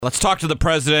Let's talk to the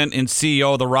president and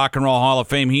CEO of the Rock and Roll Hall of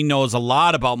Fame. He knows a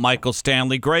lot about Michael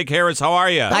Stanley. Greg Harris, how are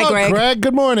you? Hi, Greg. Greg,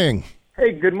 good morning.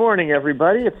 Hey, good morning,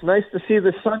 everybody. It's nice to see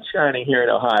the sun shining here in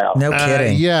Ohio. No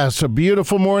kidding. Yes, a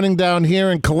beautiful morning down here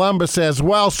in Columbus as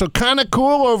well. So kind of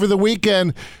cool over the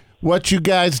weekend what you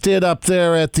guys did up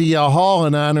there at the hall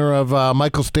in honor of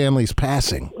Michael Stanley's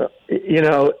passing. You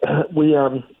know, we,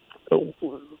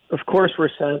 of course, we're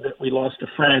sad that we lost a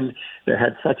friend that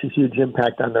had such a huge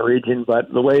impact on the region.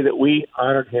 But the way that we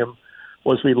honored him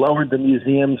was we lowered the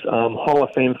museum's Hall of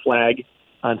Fame flag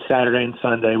on Saturday and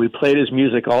Sunday. We played his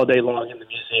music all day long in the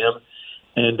museum,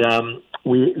 and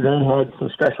we then had some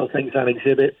special things on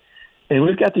exhibit. And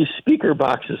we've got these speaker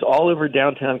boxes all over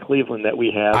downtown Cleveland that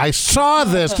we have. I saw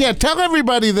this. Yeah, tell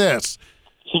everybody this.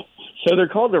 So they're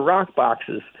called the rock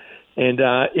boxes. And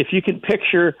if you can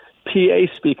picture PA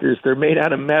speakers, they're made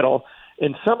out of metal,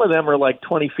 and some of them are like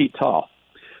 20 feet tall.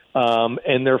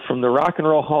 And they're from the Rock and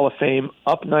Roll Hall of Fame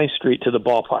up 9th Street to the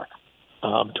ballpark.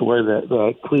 To where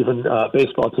the Cleveland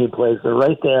baseball team plays. They're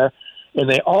right there, and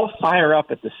they all fire up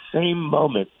at the same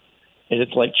moment, and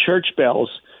it's like church bells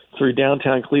through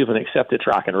downtown Cleveland, except it's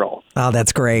rock and roll. Oh,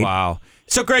 that's great. Wow.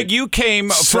 So, Greg, you came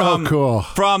cool.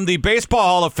 from the Baseball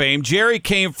Hall of Fame. Jerry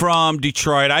came from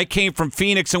Detroit. I came from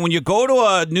Phoenix. And when you go to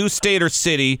a new state or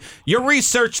city, you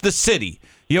research the city.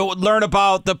 You learn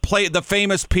about the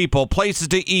famous people, places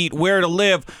to eat, where to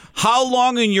live. How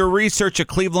long in your research at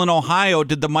Cleveland, Ohio,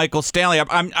 did the Michael Stanley?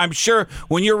 I'm sure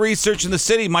when you're researching the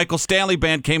city, Michael Stanley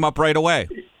Band came up right away.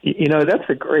 You know, that's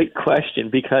a great question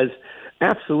because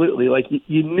absolutely, like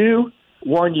you knew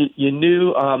you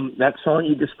knew that song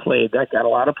you just played that got a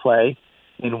lot of play,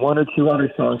 and one or two other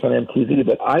songs on MTV,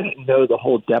 but I didn't know the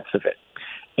whole depth of it.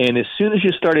 And as soon as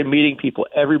you started meeting people,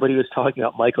 everybody was talking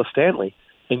about Michael Stanley.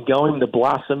 And going to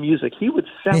Blossom Music. He would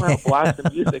sell out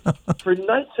Blossom Music for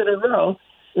nights in a row,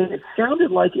 and it sounded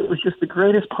like it was just the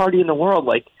greatest party in the world.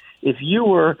 Like if you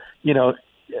were, you know,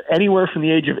 anywhere from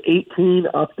the age of 18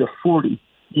 up to 40,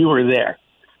 you were there.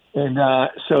 And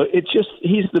so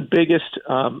he's the biggest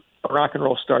rock and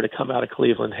roll star to come out of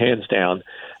Cleveland, hands down.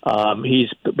 He's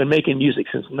been making music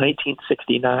since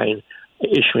 1969,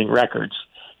 issuing records.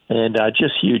 And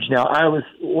just huge. Now, I was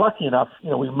lucky enough,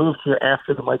 we moved here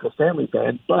after the Michael Stanley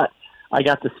Band, but I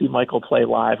got to see Michael play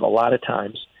live a lot of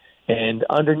times. And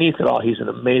underneath it all, he's an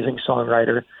amazing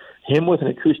songwriter. Him with an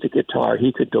acoustic guitar,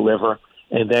 he could deliver.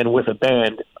 And then with a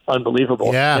band,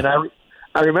 unbelievable. Yeah. And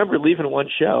I remember leaving one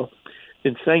show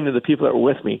and saying to the people that were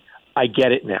with me, I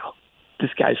get it now.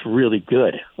 This guy's really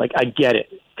good. Like, I get it.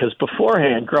 Because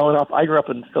beforehand, growing up, I grew up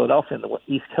in Philadelphia in the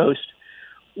East Coast.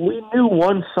 We knew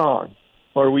one song.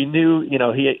 Or we knew,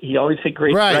 he always had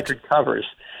great record covers,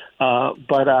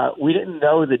 but we didn't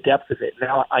know the depth of it.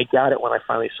 Now I got it when I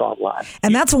finally saw him live.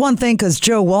 And that's one thing, because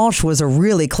Joe Walsh was a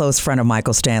really close friend of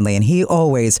Michael Stanley, and he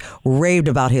always raved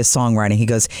about his songwriting. He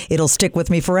goes, "It'll stick with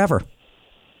me forever."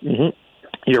 Mm-hmm.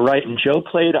 You're right. And Joe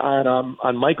played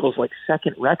on Michael's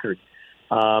second record.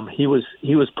 He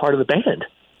was part of the band.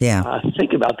 Yeah.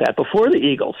 Think about that. Before the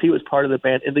Eagles, he was part of the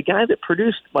band, and the guy that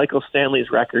produced Michael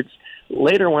Stanley's records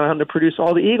later went on to produce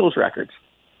all the Eagles records.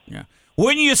 Yeah.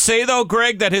 Wouldn't you say, though,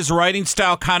 Greg, that his writing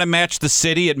style kind of matched the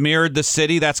city? It mirrored the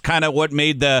city. That's kind of what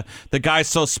made the guy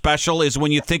so special, is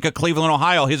when you think of Cleveland,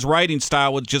 Ohio, his writing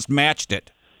style just matched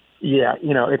it. Yeah,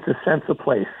 it's a sense of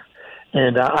place.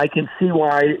 And I can see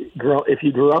why, if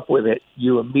you grew up with it,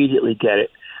 you immediately get it.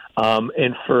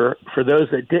 And for those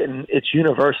that didn't, it's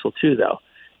universal, too, though.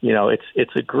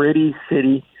 It's a gritty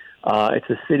city. It's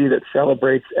a city that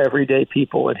celebrates everyday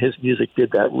people, and his music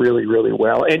did that really, really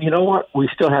well. And you know what? We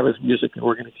still have his music, and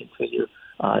we're going to continue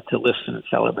to listen and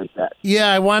celebrate that.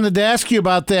 Yeah, I wanted to ask you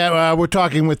about that. We're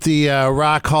talking with the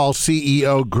Rock Hall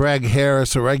CEO, Greg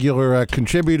Harris, a regular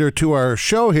contributor to our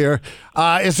show here.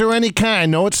 Is there any kind, I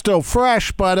know it's still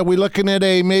fresh, but are we looking at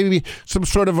maybe some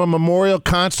sort of a memorial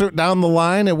concert down the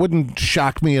line? It wouldn't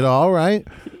shock me at all, right?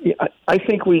 Yeah, I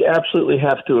think we absolutely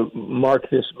have to mark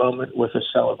this moment with a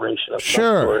celebration of some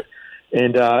sort.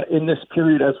 And in this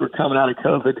period, as we're coming out of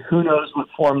COVID, who knows what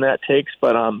form that takes,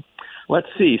 but let's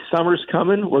see. Summer's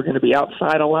coming. We're going to be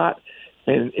outside a lot,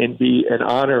 and be an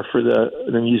honor for the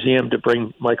museum to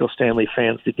bring Michael Stanley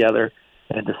fans together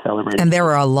and to celebrate. And there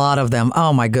were a lot of them.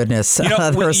 Oh, my goodness.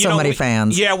 There were so many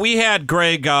fans. Yeah, we had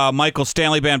Greg, Michael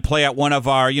Stanley Band play at one of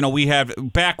our, we had,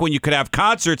 back when you could have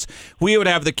concerts, we would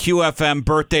have the QFM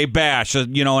birthday bash,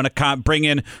 and bring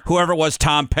in whoever it was,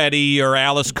 Tom Petty or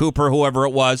Alice Cooper, whoever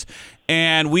it was.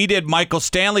 And we did Michael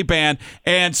Stanley Band.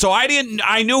 And so I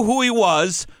knew who he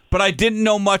was, but I didn't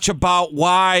know much about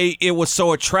why it was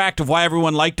so attractive, why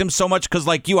everyone liked him so much, because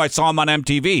like you, I saw him on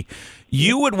MTV.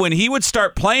 When he would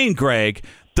start playing, Greg,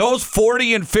 those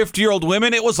 40 and 50-year-old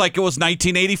women, it was like it was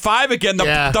 1985 again. The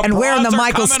and wearing the bras are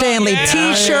Michael coming Stanley on.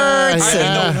 T-shirts.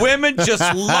 And the women just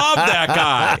love that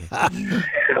guy.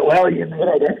 Well,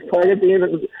 that's part of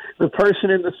being the person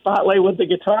in the spotlight with the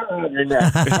guitar on your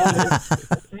neck.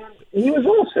 He was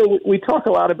also, we talk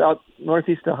a lot about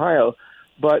Northeast Ohio,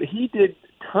 but he did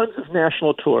tons of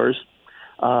national tours.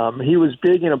 He was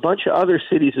big in a bunch of other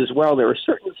cities as well. There were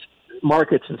certain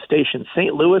markets and stations.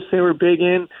 St. Louis, they were big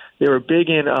in. They were big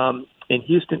in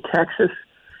Houston, Texas.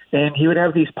 And he would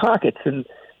have these pockets. And,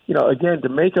 again, to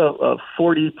make a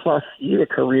 40-plus year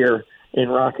career in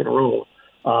rock and roll,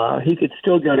 he could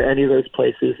still go to any of those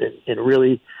places and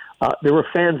really there were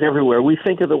fans everywhere. We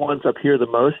think of the ones up here the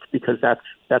most because that's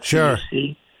sure. what you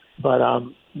see. But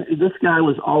this guy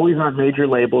was always on major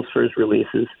labels for his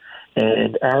releases,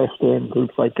 and Ariston,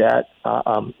 groups like that,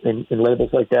 and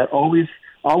labels like that, always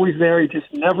there. He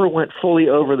just never went fully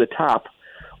over the top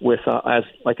with as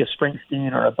like a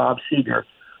Springsteen or a Bob Seger,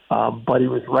 but he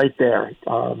was right there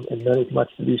and meant as much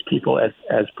to these people as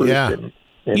Bruce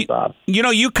and Bob.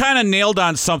 You kind of nailed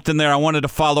on something there. I wanted to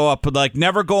follow up with, like,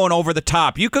 never going over the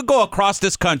top. You could go across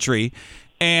this country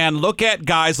and look at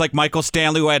guys like Michael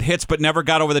Stanley who had hits but never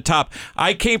got over the top.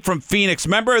 I came from Phoenix.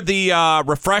 Remember the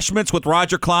Refreshments with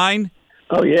Roger Klein?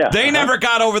 Oh, yeah. They never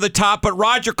got over the top, but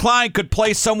Roger Klein could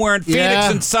play somewhere in Phoenix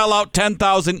and sell out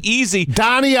 10,000 easy.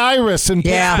 Donnie Iris in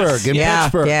Pittsburgh.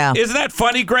 Yeah. Isn't that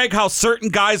funny, Greg, how certain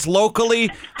guys locally,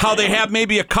 how they have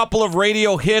maybe a couple of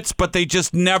radio hits, but they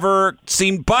just never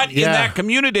seem, but in that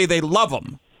community, they love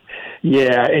them.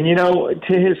 Yeah, and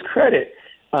to his credit,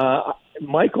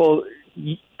 Michael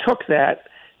took that,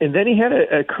 and then he had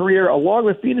a career along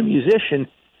with being a musician.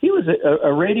 He was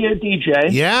a radio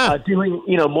DJ, doing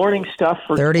morning stuff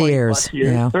for 30 years.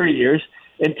 30 years,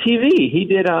 and TV. He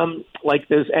did like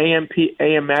those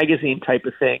AM magazine type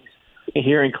of things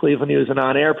here in Cleveland. He was an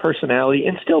on-air personality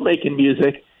and still making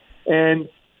music. And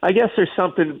I guess there's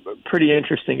something pretty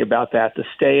interesting about that, to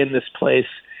stay in this place,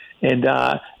 and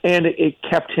it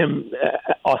kept him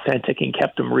authentic and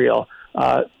kept him real.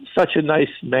 Such a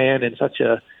nice man and such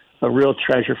a real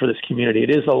treasure for this community. It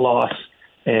is a loss.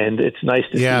 And it's nice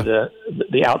to see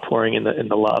the outpouring and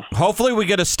the love. Hopefully we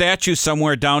get a statue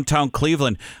somewhere downtown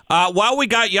Cleveland. While we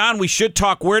got you on, we should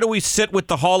talk. Where do we sit with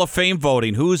the Hall of Fame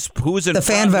voting? Who's in the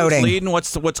fan front? voting? Who's leading?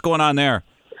 What's going on there?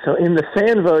 So in the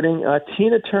fan voting,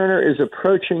 Tina Turner is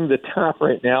approaching the top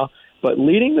right now, but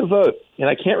leading the vote. And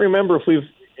I can't remember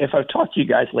if I've talked to you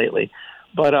guys lately,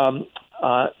 but an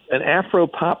Afro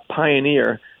pop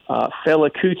pioneer,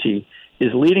 Fela Kuti, is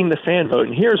leading the fan vote,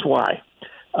 and here's why.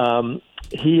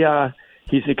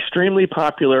 He's extremely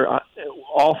popular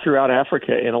all throughout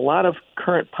Africa, and a lot of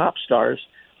current pop stars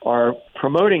are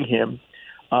promoting him.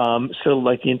 So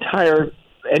like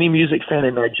any music fan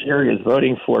in Nigeria is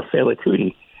voting for Fela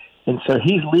Kuti. And so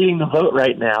he's leading the vote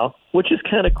right now, which is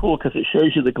kind of cool because it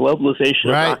shows you the globalization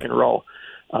of rock and roll.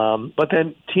 But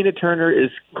then Tina Turner is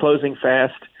closing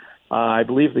fast. I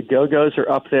believe the Go-Go's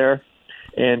are up there.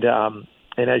 And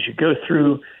as you go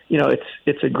through,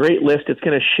 it's a great list. It's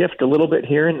going to shift a little bit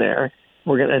here and there.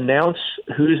 We're going to announce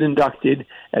who's inducted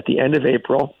at the end of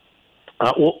April.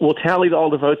 We'll tally all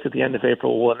the votes at the end of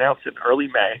April. We'll announce it in early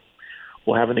May.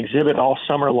 We'll have an exhibit all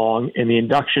summer long, and the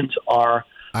inductions are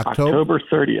October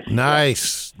 30th.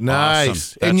 Nice.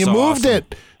 Awesome. And you moved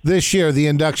it this year, the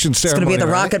induction ceremony. It's going to be at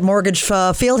the Rocket Mortgage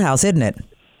Fieldhouse, isn't it?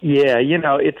 Yeah,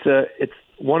 it's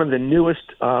one of the newest.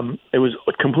 It was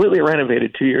completely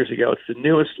renovated 2 years ago. It's the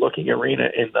newest looking arena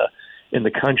in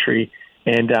the country,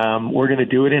 and we're going to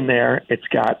do it in there. It's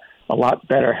got a lot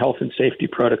better health and safety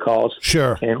protocols.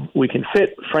 Sure. And we can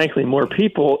fit, frankly, more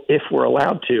people if we're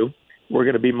allowed to. We're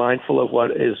going to be mindful of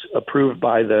what is approved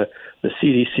by the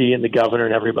CDC and the governor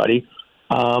and everybody.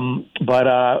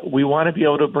 But we want to be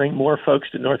able to bring more folks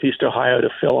to Northeast Ohio to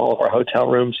fill all of our hotel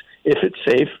rooms if it's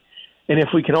safe. And if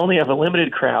we can only have a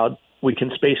limited crowd, we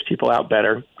can space people out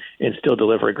better and still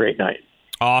deliver a great night.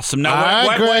 Awesome. Now,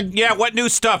 what new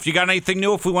stuff? You got anything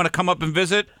new if we want to come up and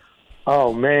visit?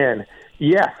 Oh, man.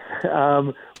 Yes.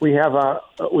 We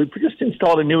just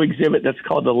installed a new exhibit that's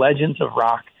called The Legends of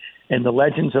Rock. And The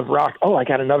Legends of Rock, I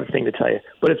got another thing to tell you.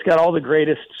 But it's got all the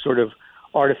greatest sort of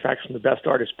artifacts from the best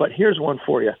artists. But here's one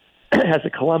for you. It has a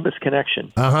Columbus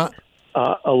connection.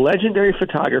 A legendary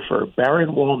photographer,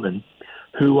 Baron Wolman,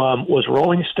 who was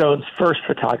Rolling Stone's first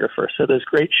photographer. So there's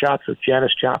great shots of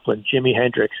Janis Joplin, Jimi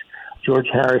Hendrix, George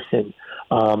Harrison,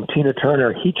 Tina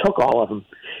Turner. He took all of them.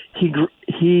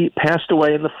 He passed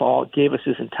away in the fall, gave us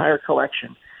his entire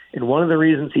collection. And one of the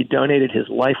reasons he donated his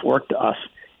life work to us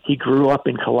he grew up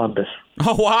in Columbus.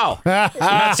 Oh, wow.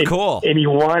 That's cool. And he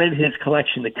wanted his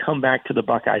collection to come back to the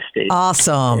Buckeye State.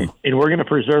 Awesome. And we're going to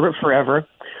preserve it forever.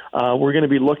 We're going to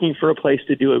be looking for a place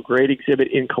to do a great exhibit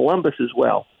in Columbus as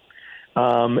well.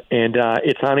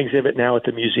 It's on exhibit now at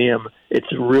the museum. It's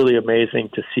really amazing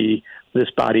to see this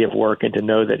body of work and to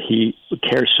know that he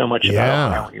cares so much about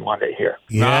Ohio and he wanted it here.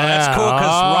 Yeah, that's cool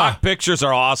because rock pictures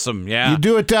are awesome. Yeah, you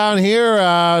do it down here,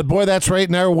 boy. That's right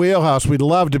in our wheelhouse. We'd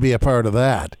love to be a part of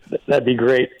that. That'd be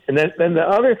great. And then the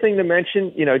other thing to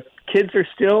mention, kids are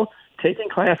still taking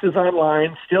classes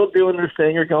online, still doing their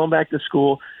thing, or going back to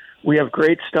school. We have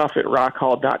great stuff at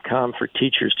rockhall.com for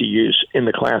teachers to use in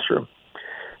the classroom.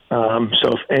 So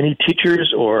if any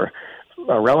teachers or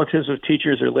relatives of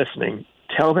teachers are listening,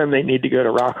 tell them they need to go to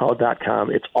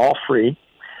rockhall.com. It's all free.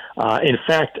 In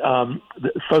fact,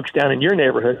 the folks down in your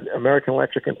neighborhood, American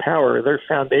Electric and Power, their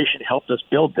foundation helped us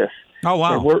build this. Oh,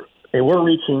 wow. And we're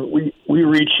reaching, we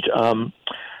reached,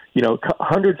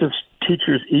 hundreds of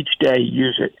teachers each day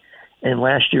use it. And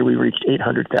last year we reached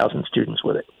 800,000 students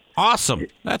with it. Awesome.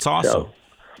 That's awesome.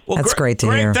 Well, that's great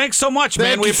to hear. Thanks so much,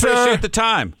 man. We appreciate the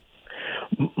time.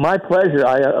 My pleasure.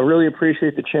 I really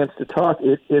appreciate the chance to talk.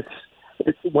 It's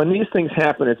when these things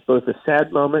happen, it's both a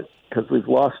sad moment because we've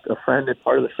lost a friend and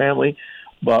part of the family,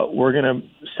 but we're going to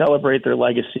celebrate their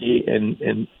legacy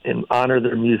and honor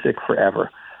their music forever.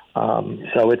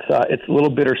 So it's a little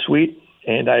bittersweet,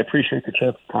 and I appreciate the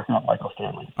chance to talk about Michael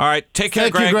Stanley. All right. Take care,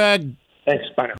 Thank you, Greg. Thanks. Bye now.